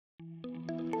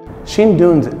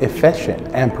Xindun's efficient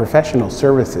and professional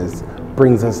services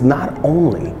brings us not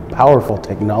only powerful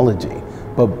technology,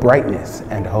 but brightness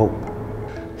and hope.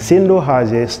 Xindun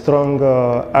has a strong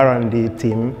R&D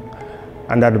team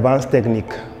and advanced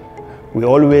technique. We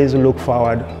always look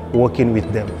forward working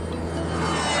with them.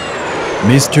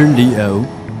 Mr. Leo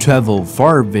traveled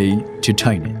far away to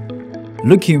China.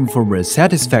 Looking for a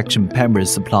satisfaction power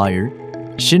supplier,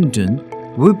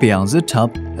 Xindun will be on the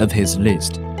top of his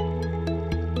list.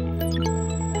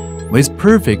 With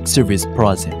perfect service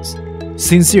process,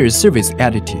 sincere service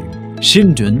attitude,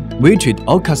 Xindun will treat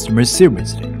all customers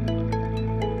seriously.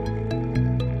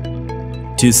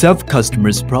 To solve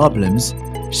customers' problems,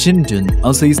 Xindun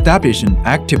also established an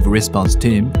active response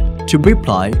team to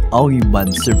reply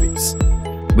all-in-one service,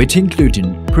 which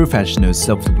including professional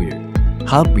software,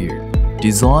 hardware,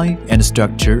 design and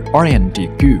structure R&D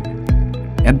group,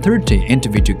 and 30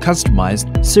 individual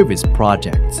customized service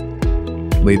projects,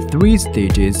 with 3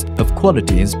 stages of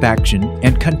quality inspection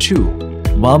and control,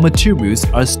 while materials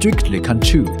are strictly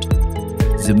controlled.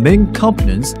 The main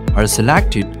components are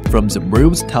selected from the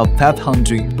world's top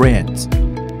 500 brands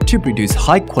to produce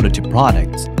high-quality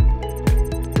products.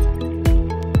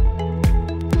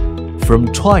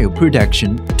 From trial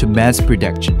production to mass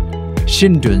production,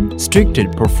 Xindun strictly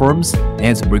performs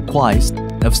as requires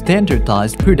of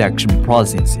standardized production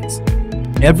processes.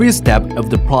 Every step of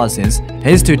the process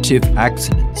is to achieve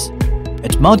excellence.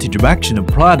 At multi-directional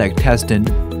product testing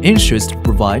ensures to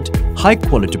provide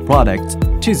high-quality products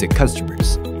to the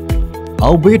customers.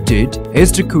 All we did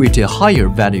is to create a higher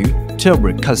value to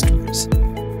our customers.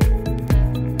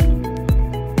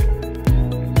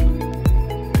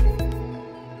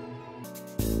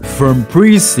 From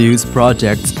pre-sales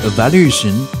project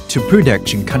evaluation to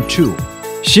production control,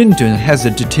 Xindun has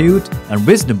a detailed and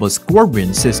reasonable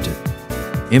scoring system.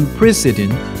 In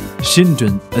pre-seeding,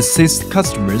 Xindun assists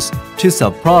customers to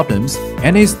solve problems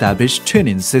and establish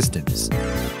training systems.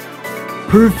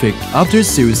 Perfect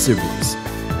after-sales service.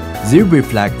 They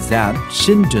reflect that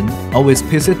Xindun always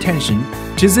pays attention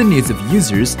to the needs of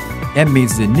users and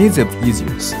meets the needs of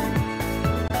users.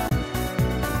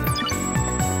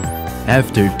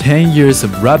 After 10 years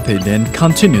of rapid and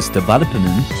continuous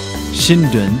development,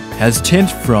 Xindun has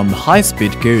changed from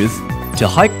high-speed growth to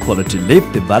high-quality leap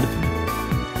development.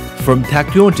 From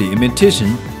technology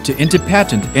imitation to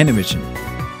independent innovation,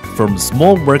 from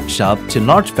small workshop to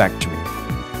large factory,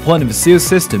 point-of-sale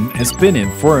system has been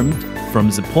informed from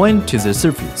the point to the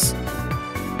surface.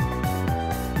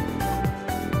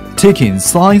 Taking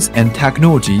science and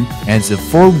technology as a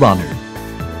forerunner,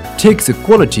 takes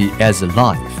quality as a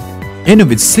life.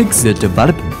 Innovate seeks the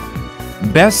development,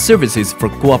 best services for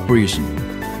cooperation.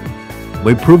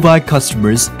 We provide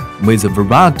customers with a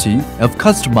variety of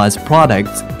customized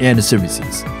products and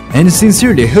services, and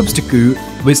sincerely hopes to grow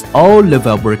with all of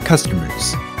our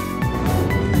customers.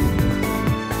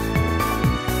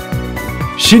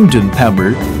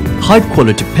 Xindunpower,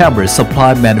 high-quality power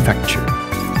supply manufacturer,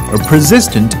 a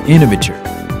persistent innovator.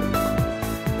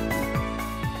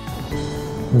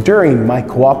 During my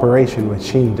cooperation with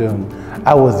Xindun,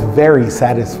 I was very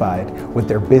satisfied with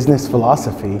their business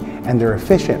philosophy and their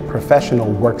efficient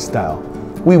professional work style.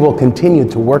 We will continue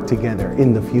to work together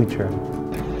in the future.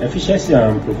 Efficiency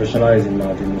and professionalism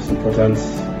are the most important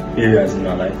areas in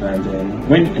our life, and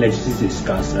when electricity is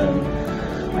scarce,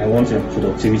 I want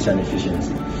productivity and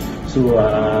efficiency. So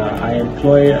I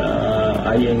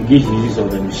engage the use of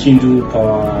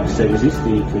Xindunpower services.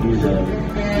 They produce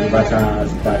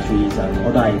inverters, batteries, and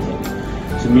other items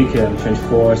to make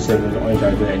 24/7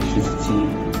 uninterrupted electricity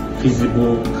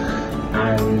feasible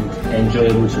and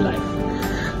enjoyable to life.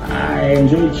 I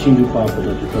enjoy Xindunpower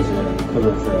products because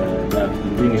they have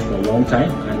been doing it for a long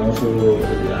time, and also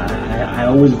I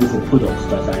always go for products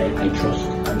that I trust,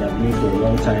 and they have been doing it for a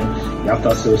long time. The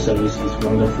after sales service is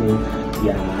wonderful.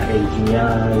 Their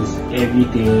engineers,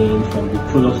 everything from the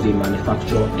products they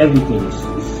manufacture, everything is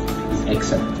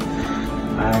excellent.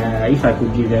 If I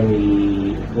could give them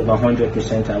over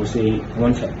 100%, I would say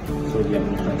 110. So they have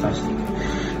been fantastic.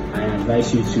 I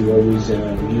advise you to always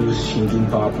use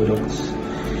Xindunpower products,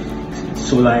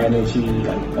 solar energy,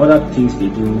 and other things they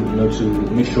do, to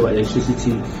make sure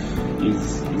electricity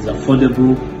is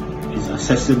affordable, is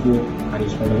accessible, and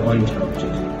is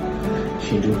uninterrupted.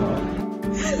 Xindunpower.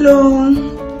 Hello,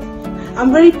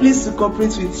 I'm very pleased to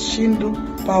cooperate with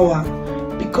Xindunpower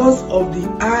because of the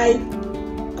high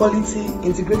quality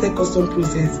integrated custom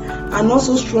process and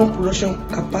also strong production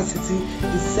capacity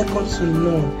is second to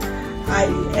none.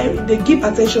 They give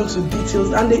attention to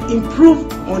details and they improve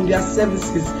on their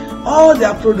services all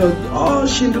their product, all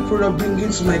Xindu product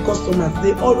bringing to my customers,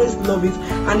 they always love it,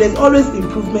 and there's always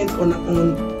improvement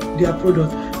on their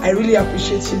product. I really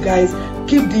appreciate you guys.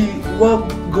 Keep the work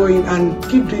going and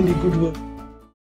keep doing the good work.